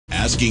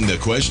asking the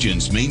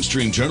questions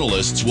mainstream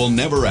journalists will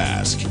never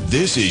ask.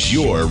 This is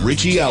your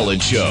Richie Allen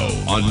Show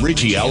on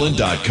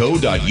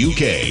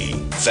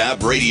richieallen.co.uk,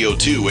 Fab Radio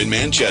 2 in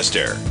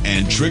Manchester,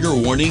 and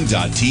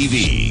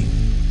triggerwarning.tv.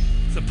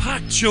 It's a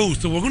packed show,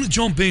 so we're going to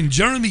jump in.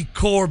 Jeremy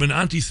Corbyn,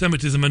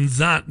 anti-Semitism and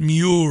that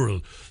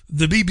mural.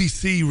 The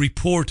BBC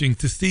reporting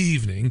this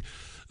evening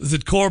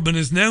that Corbyn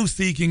is now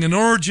seeking an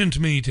urgent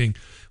meeting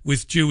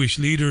with Jewish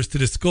leaders to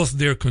discuss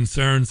their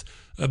concerns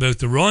about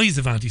the rise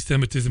of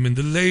anti-Semitism in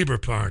the Labour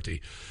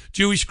Party.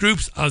 Jewish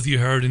groups, as you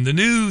heard in the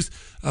news,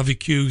 have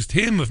accused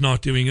him of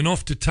not doing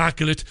enough to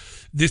tackle it.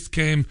 This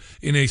came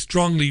in a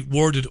strongly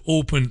worded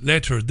open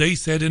letter. They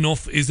said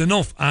enough is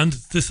enough, and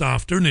this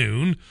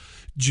afternoon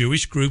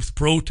Jewish groups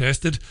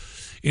protested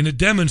in a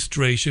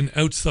demonstration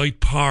outside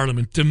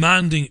Parliament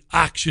demanding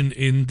action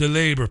in the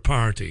Labour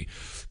Party.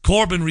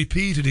 Corbyn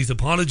repeated his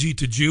apology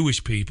to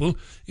Jewish people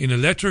in a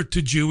letter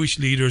to Jewish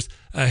leaders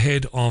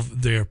ahead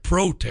of their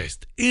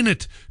protest. In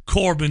it,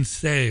 Corbyn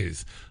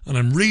says, and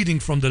I'm reading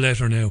from the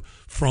letter now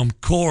from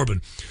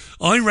Corbyn,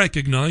 I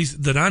recognise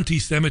that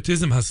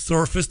anti-Semitism has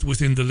surfaced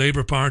within the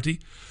Labour Party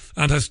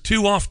and has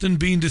too often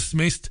been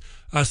dismissed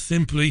as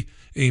simply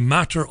a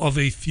matter of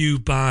a few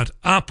bad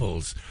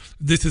apples.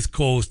 This has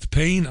caused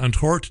pain and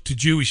hurt to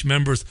Jewish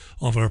members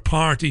of our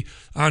party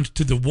and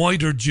to the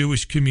wider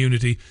Jewish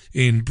community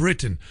in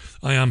Britain.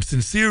 I am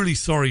sincerely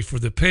sorry for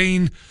the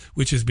pain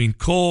which has been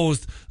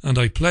caused, and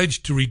I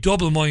pledge to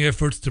redouble my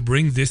efforts to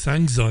bring this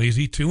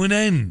anxiety to an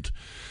end.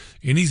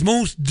 In his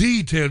most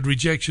detailed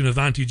rejection of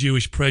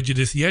anti-Jewish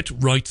prejudice yet,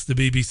 writes the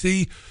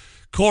BBC,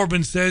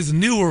 Corbyn says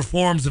newer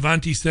forms of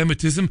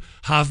anti-Semitism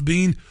have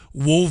been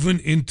woven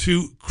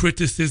into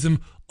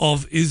criticism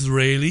of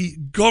Israeli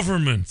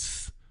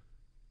governments.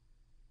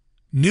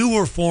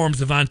 Newer forms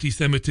of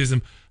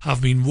anti-Semitism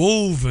have been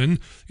woven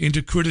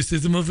into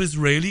criticism of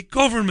Israeli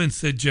governments,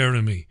 said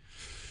Jeremy.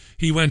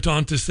 He went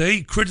on to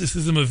say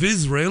criticism of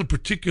Israel,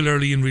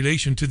 particularly in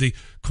relation to the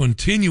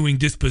continuing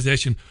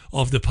dispossession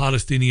of the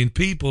Palestinian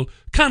people,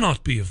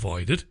 cannot be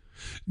avoided.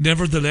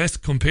 Nevertheless,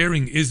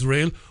 comparing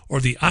Israel or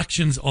the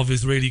actions of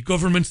Israeli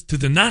governments to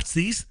the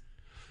Nazis,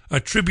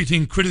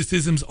 attributing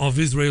criticisms of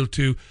Israel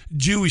to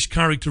Jewish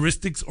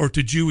characteristics or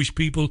to Jewish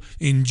people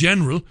in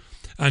general,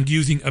 and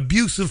using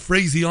abusive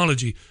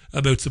phraseology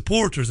about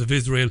supporters of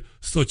Israel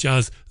such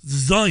as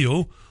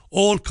Zio,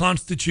 all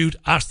constitute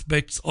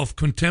aspects of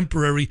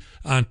contemporary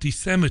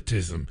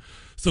anti-Semitism.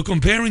 So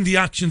comparing the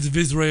actions of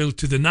Israel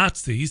to the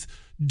Nazis,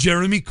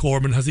 Jeremy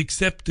Corbyn has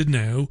accepted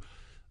now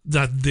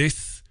that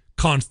this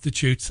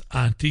constitutes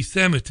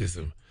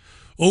anti-Semitism.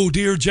 Oh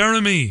dear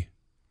Jeremy,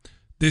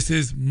 this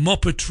is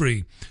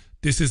muppetry.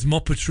 This is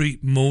muppetry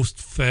most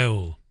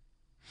foul.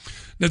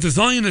 Now the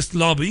Zionist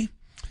lobby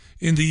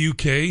in the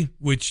UK,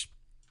 which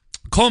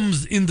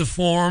comes in the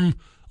form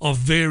of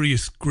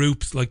various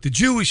groups like the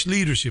Jewish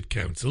Leadership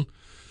Council,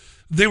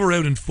 they were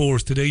out in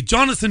force today.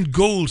 Jonathan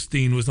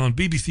Goldstein was on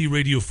BBC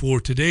Radio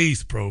 4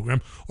 Today's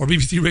programme, or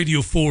BBC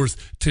Radio 4's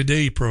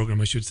Today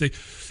programme, I should say.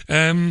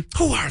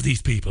 Who are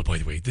these people, by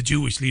the way? The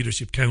Jewish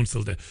Leadership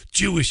Council, the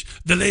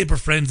Labour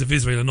Friends of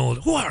Israel and all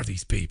that. Who are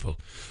these people?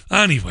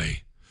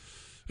 Anyway,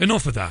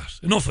 enough of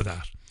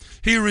that.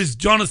 Here is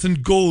Jonathan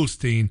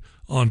Goldstein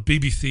on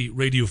BBC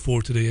Radio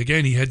 4 Today.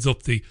 Again, he heads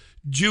up the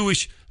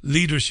Jewish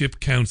Leadership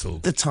Council.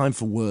 The time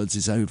for words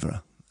is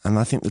over, and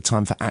I think the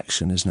time for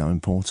action is now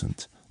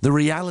important. The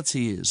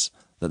reality is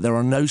that there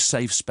are no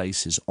safe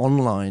spaces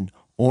online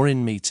or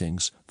in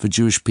meetings for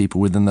Jewish people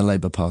within the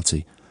Labour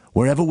Party.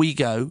 Wherever we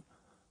go,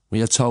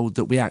 we are told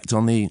that we act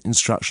on the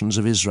instructions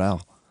of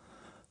Israel,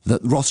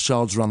 that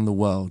Rothschilds run the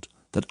world,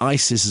 that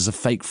ISIS is a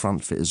fake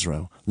front for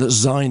Israel, that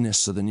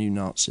Zionists are the new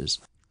Nazis.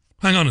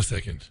 Hang on a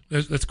second.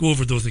 Let's go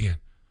over those again.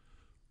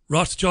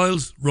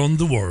 Rothschilds run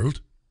the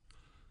world.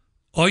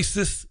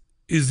 ISIS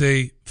is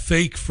a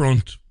fake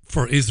front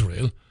for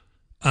Israel,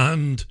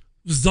 and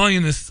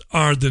Zionists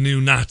are the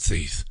new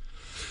Nazis.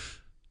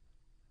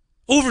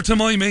 Over to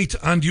my mate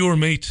and your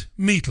mate,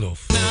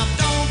 Meatloaf. Now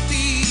don't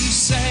be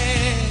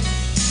sad.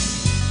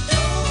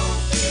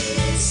 Don't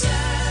be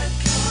sad.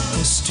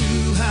 'Cause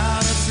 2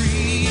 out of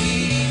 3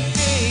 ain't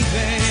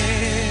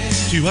bad.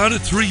 2 out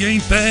of 3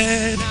 ain't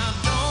bad.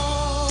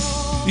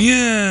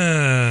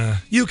 Yeah,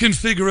 you can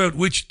figure out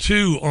which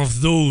 2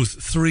 of those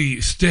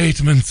 3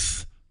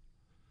 statements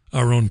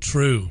are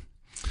untrue.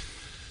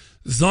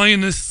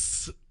 Zionist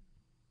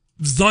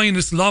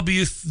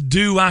lobbyists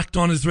do act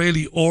on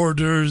Israeli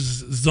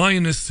orders.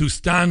 Zionists who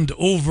stand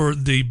over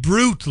the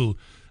brutal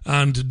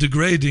and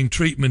degrading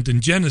treatment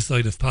and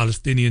genocide of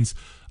Palestinians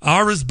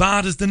are as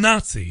bad as the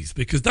Nazis,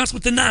 because that's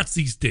what the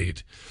Nazis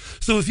did.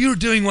 So if you're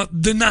doing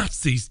what the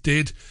Nazis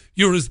did,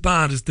 you're as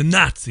bad as the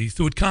Nazis.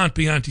 So it can't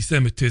be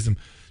anti-Semitism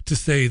to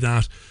say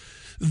that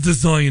the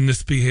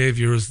Zionist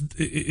behaviour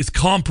is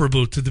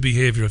comparable to the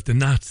behaviour of the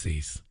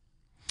Nazis.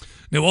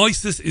 Now,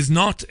 ISIS is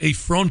not a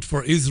front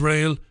for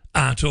Israel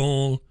at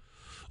all,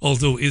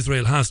 although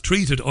Israel has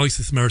treated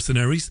ISIS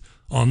mercenaries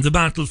on the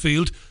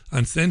battlefield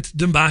and sent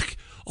them back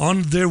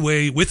on their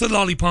way with a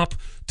lollipop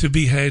to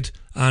behead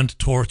and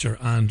torture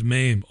and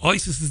maim.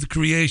 ISIS is the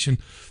creation.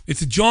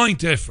 It's a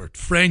joint effort.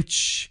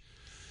 French,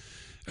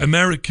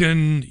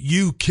 American,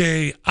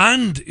 UK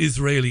and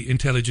Israeli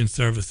intelligence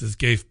services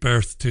gave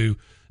birth to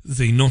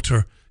the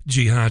nutter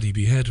jihadi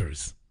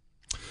beheaders.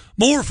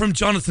 More from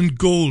Jonathan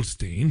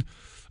Goldstein.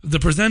 The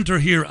presenter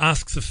here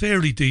asks a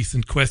fairly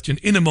decent question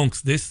in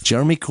amongst this.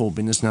 Jeremy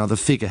Corbyn is now the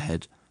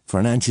figurehead for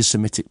an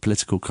anti-Semitic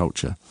political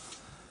culture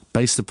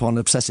based upon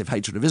obsessive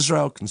hatred of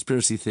Israel,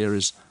 conspiracy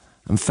theories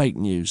and fake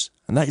news.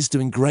 And that is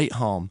doing great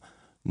harm,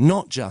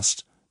 not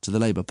just to the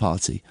Labour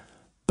Party,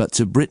 but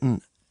to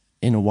Britain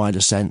in a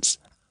wider sense.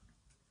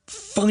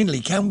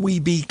 Finally, can we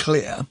be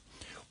clear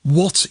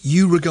what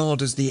you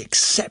regard as the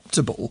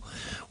acceptable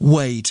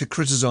way to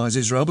criticise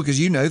Israel? Because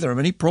you know there are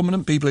many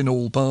prominent people in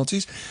all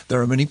parties.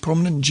 There are many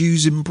prominent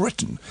Jews in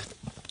Britain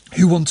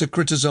who want to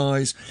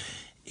criticise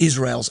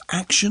Israel's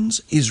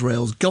actions,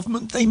 Israel's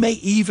government. They may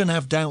even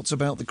have doubts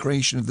about the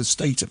creation of the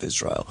State of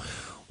Israel.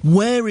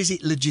 Where is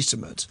it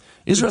legitimate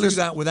to do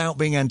that without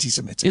being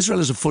anti-Semitic? Israel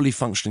is a fully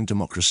functioning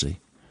democracy.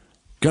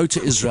 Go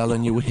to Israel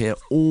and you will hear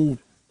all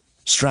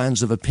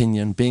strands of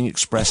opinion being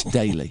expressed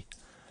daily.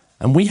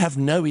 And we have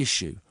no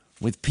issue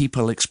with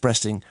people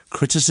expressing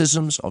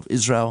criticisms of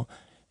Israel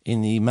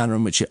in the manner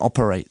in which it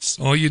operates.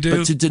 Oh, you do?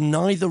 But to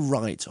deny the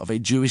right of a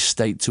Jewish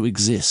state to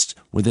exist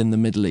within the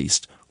Middle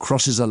East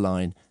crosses a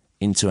line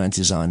into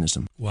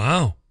anti-Zionism.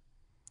 Wow.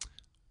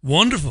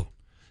 Wonderful.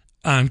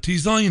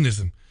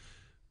 Anti-Zionism.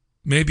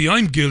 Maybe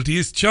I'm guilty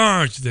as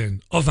charged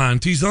then of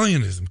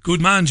anti-Zionism.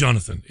 Good man,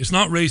 Jonathan. It's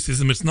not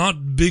racism. It's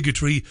not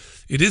bigotry.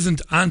 It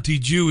isn't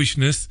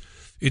anti-Jewishness.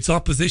 It's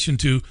opposition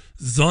to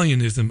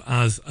Zionism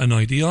as an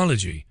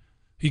ideology.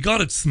 He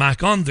got it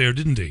smack on there,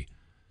 didn't he?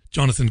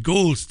 Jonathan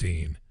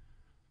Goldstein.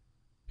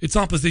 It's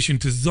opposition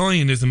to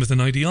Zionism as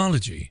an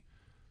ideology.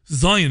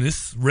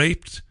 Zionists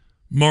raped,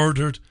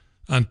 murdered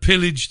and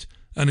pillaged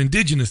an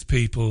indigenous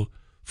people,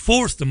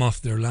 forced them off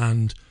their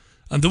land,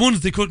 and the ones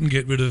they couldn't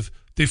get rid of,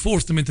 they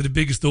forced them into the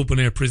biggest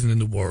open-air prison in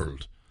the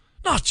world.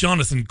 Not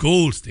Jonathan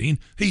Goldstein.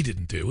 He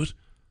didn't do it.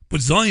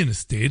 But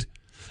Zionists did.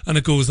 And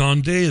it goes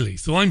on daily.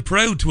 So I'm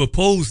proud to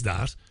oppose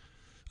that,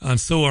 and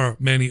so are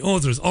many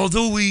others.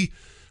 Although we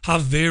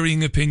have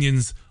varying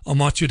opinions on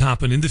what should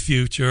happen in the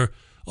future,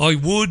 I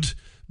would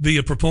be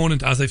a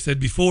proponent, as I've said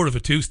before, of a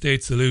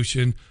two-state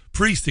solution,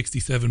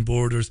 pre-67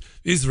 borders,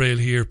 Israel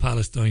here,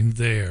 Palestine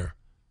there.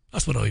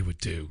 That's what I would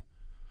do.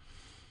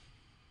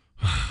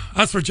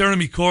 As for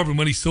Jeremy Corbyn,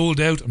 when he sold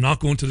out, I'm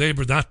not going to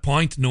labour that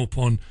point, no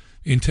pun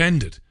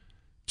intended.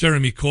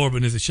 Jeremy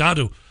Corbyn is a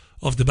shadow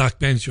of the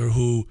backbencher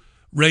who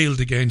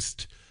railed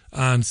against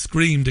and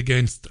screamed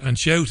against and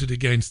shouted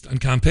against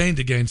and campaigned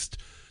against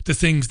the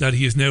things that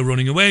he is now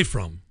running away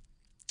from.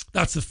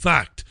 That's a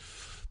fact.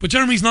 But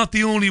Jeremy's not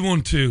the only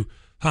one to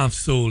have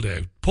sold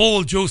out.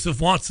 Paul Joseph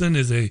Watson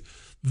is a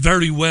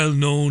very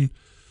well-known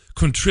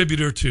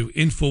contributor to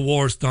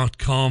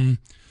Infowars.com,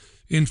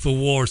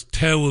 Infowars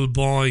towel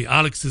boy,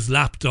 Alex's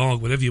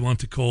lapdog, whatever you want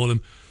to call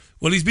him.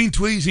 Well, he's been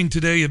tweeting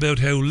today about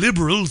how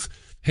liberals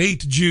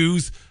hate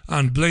Jews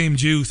and blame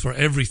Jews for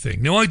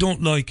everything. Now, I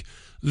don't like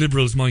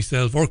liberals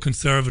myself or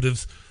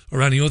conservatives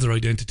or any other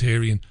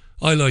identitarian.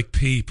 I like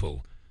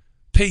people.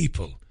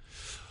 People.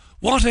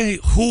 What a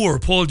whore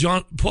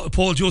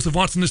Paul Joseph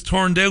Watson has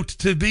turned out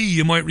to be.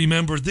 You might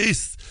remember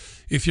this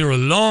if you're a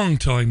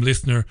long-time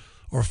listener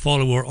or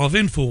follower of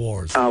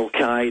Infowars.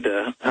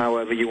 Al-Qaeda,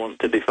 however you want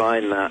to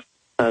define that.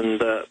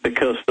 And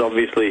because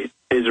obviously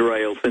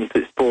Israel, since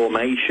its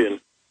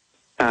formation,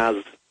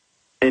 has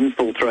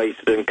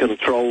infiltrated and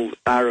controlled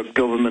Arab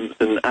governments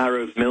and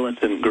Arab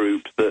militant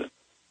groups, that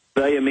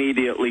they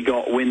immediately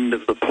got wind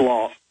of the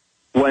plot,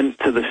 went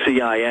to the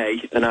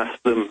CIA and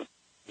asked them,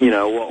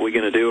 what are we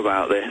going to do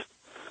about this?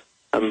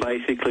 And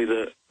basically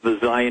the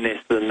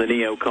Zionists and the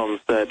neocons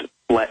said,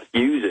 let's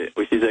use it,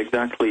 which is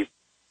exactly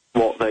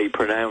what they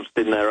pronounced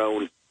in their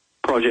own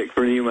Project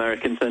for a New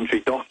American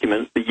Century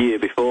document the year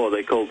before.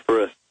 They called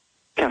for a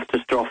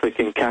catastrophic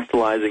and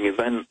catalyzing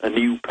event, a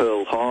new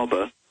Pearl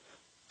Harbor,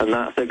 and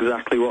that's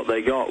exactly what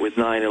they got with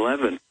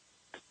 9/11.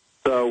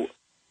 So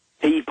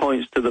he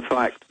points to the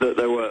fact that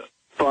there were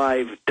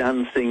 5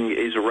 dancing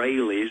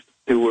Israelis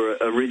who were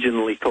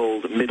originally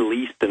called Middle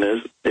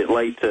Easterners. It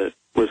later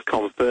was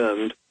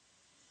confirmed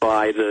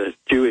by the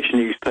Jewish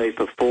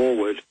newspaper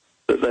Forward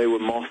that they were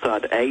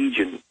Mossad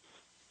agents.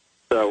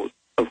 So,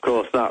 of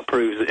course, that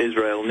proves that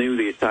Israel knew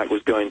the attack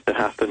was going to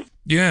happen.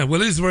 Yeah,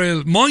 well,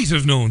 Israel might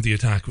have known the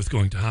attack was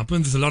going to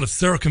happen. There's a lot of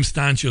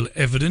circumstantial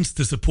evidence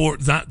to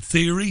support that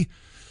theory.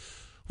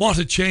 What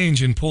a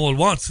change in Paul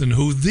Watson,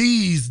 who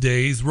these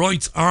days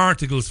writes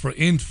articles for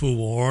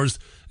Infowars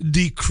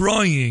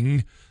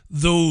decrying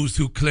those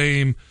who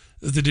claim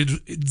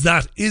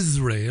that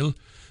Israel,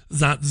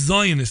 that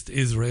Zionist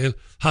Israel,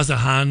 has a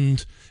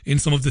hand in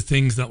some of the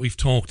things that we've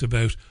talked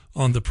about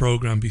on the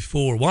programme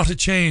before. What a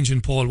change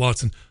in Paul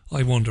Watson.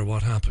 I wonder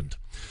what happened.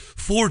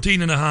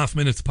 14 and a half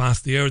minutes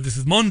past the hour. This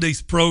is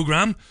Monday's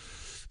programme.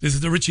 This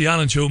is the Richie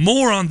Allen Show.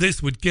 More on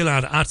this with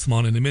Gilad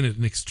Atzmon in a minute.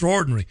 An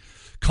extraordinary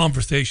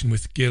conversation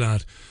with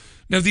Gilad.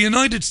 Now, the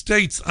United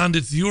States and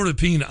its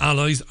European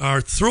allies are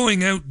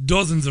throwing out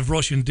dozens of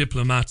Russian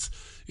diplomats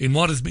in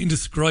what has been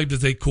described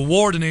as a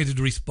coordinated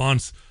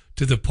response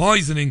to the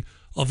poisoning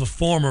of a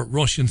former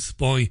Russian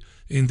spy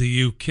in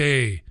the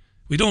UK.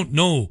 We don't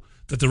know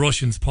that the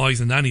Russians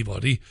poisoned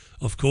anybody.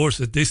 Of course,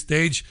 at this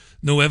stage,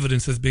 no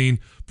evidence has been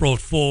brought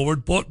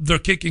forward, but they're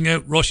kicking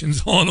out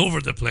Russians all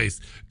over the place.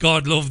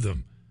 God love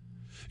them.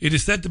 It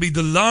is said to be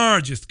the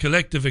largest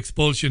collective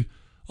expulsion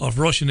of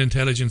Russian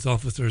intelligence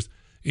officers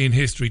in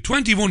history.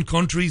 21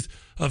 countries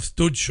have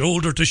stood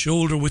shoulder to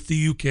shoulder with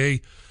the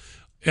UK,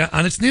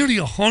 and it's nearly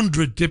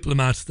 100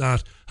 diplomats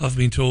that have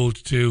been told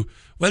to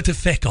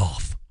feck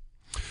off.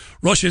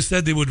 Russia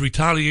said they would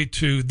retaliate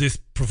to this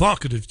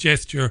provocative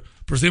gesture.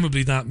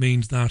 Presumably that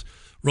means that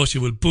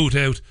Russia will boot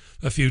out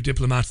a few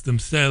diplomats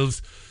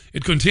themselves.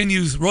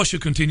 Russia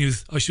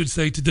continues, I should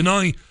say, to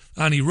deny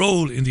any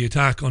role in the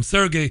attack on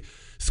Sergei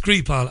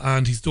Skripal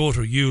and his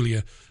daughter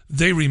Yulia.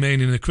 They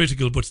remain in a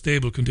critical but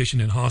stable condition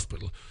in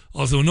hospital,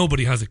 although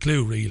nobody has a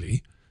clue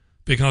really,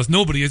 because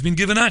nobody has been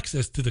given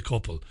access to the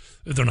couple.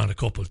 They're not a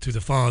couple, to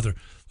the father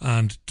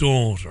and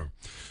daughter.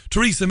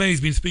 Theresa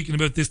May's been speaking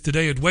about this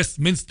today at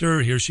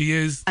Westminster. Here she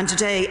is. And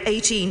today,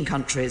 18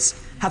 countries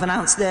have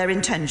announced their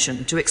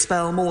intention to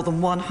expel more than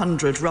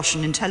 100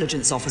 Russian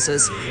intelligence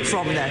officers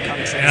from their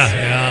countries.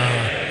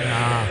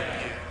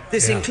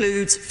 This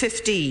includes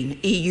 15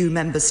 EU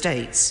member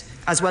states,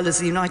 as well as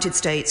the United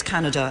States,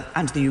 Canada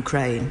and the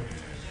Ukraine.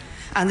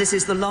 And this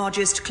is the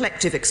largest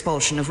collective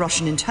expulsion of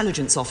Russian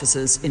intelligence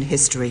officers in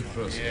history.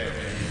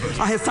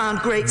 I have found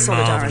great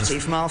solidarity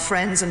from our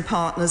friends and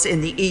partners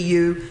in the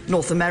EU,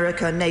 North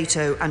America,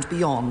 NATO and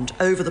beyond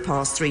over the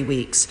past 3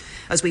 weeks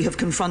as we have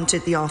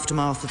confronted the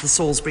aftermath of the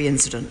Salisbury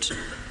incident.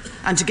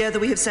 And together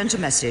we have sent a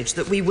message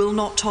that we will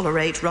not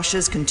tolerate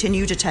Russia's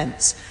continued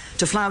attempts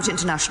to flout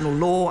international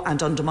law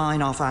and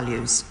undermine our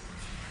values.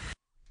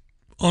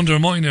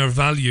 Undermine our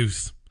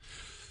values.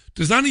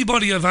 Does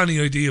anybody have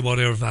any idea what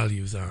our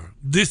values are?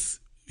 This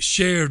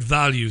shared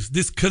values,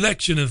 this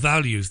collection of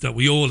values that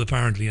we all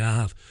apparently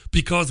have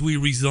because we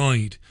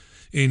reside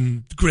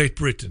in Great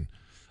Britain.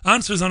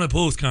 Answers on a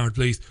postcard,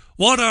 please.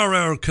 What are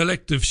our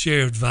collective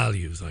shared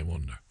values, I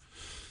wonder?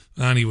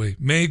 Anyway,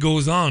 May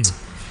goes on.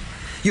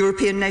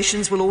 European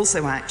nations will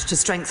also act to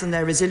strengthen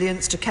their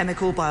resilience to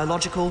chemical,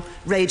 biological,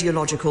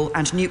 radiological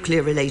and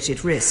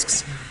nuclear-related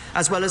risks,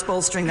 as well as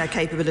bolstering their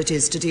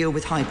capabilities to deal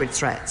with hybrid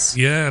threats.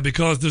 Yeah,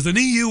 because there's an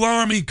EU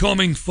army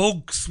coming,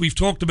 folks. We've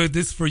talked about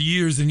this for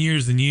years and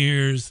years and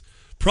years.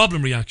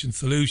 Problem, reaction,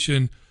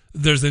 solution.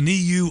 There's an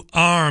EU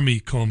army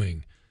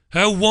coming.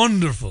 How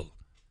wonderful.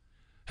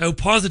 How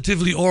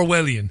positively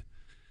Orwellian.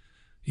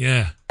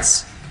 Yeah.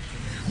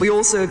 We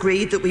also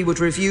agreed that we would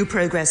review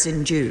progress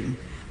in June,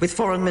 with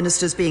foreign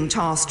ministers being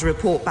tasked to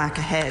report back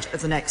ahead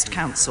of the next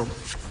council.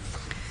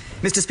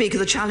 Mr. Speaker,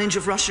 the challenge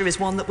of Russia is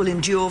one that will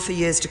endure for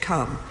years to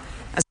come.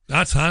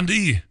 That's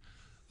handy.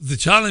 The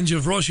challenge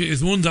of Russia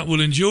is one that will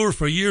endure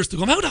for years to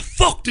come. How the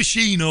fuck does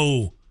she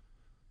know?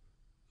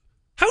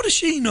 How does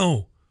she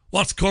know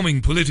what's coming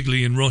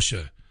politically in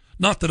Russia?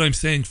 Not that I'm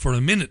saying for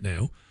a minute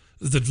now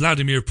that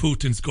Vladimir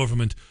Putin's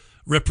government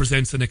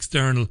represents an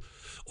external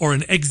or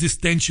an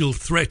existential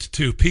threat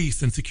to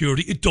peace and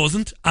security. It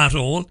doesn't at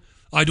all.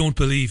 I don't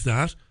believe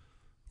that,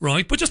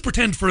 right? But just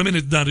pretend for a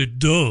minute that it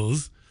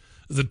does,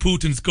 that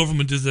Putin's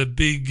government is a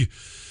big,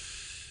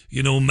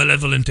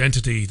 malevolent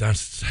entity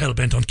that's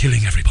hell-bent on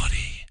killing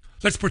everybody.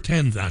 Let's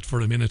pretend that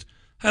for a minute.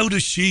 How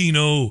does she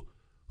know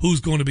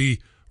who's going to be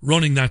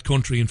running that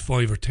country in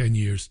 5 or 10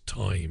 years'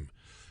 time?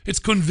 It's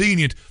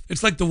convenient.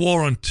 It's like the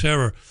war on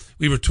terror.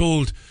 We were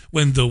told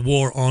when the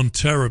war on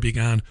terror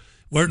began,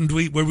 weren't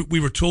we? We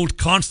were told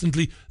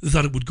constantly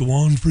that it would go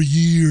on for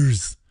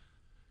years.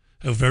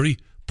 How very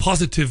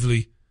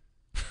positively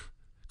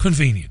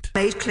convenient.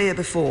 Made clear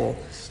before,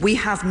 we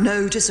have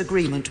no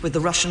disagreement with the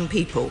Russian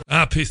people.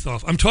 Piss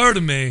off. I'm tired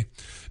of May.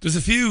 There's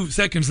a few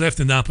seconds left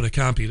in that, but I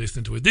can't be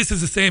listening to it. This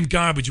is the same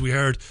garbage we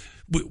heard.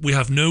 We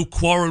have no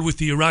quarrel with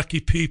the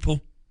Iraqi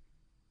people,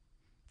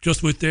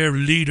 just with their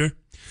leader.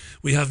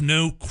 We have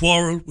no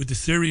quarrel with the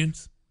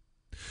Syrians.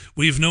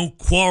 We have no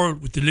quarrel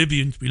with the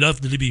Libyans. We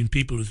love the Libyan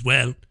people as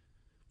well.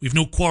 We have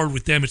no quarrel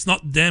with them. It's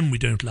not them we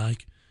don't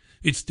like.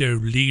 It's their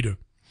leader.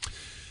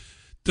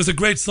 There's a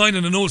great sign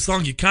in an old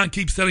song. You can't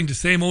keep selling the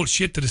same old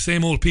shit to the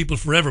same old people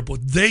forever,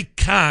 but they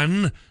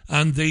can,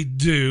 and they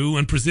do,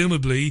 and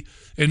presumably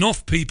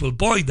enough people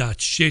buy that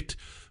shit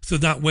so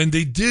that when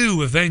they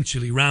do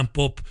eventually ramp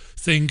up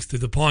things to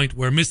the point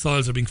where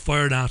missiles are being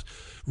fired at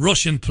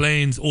Russian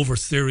planes over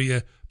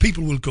Syria,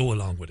 people will go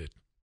along with it.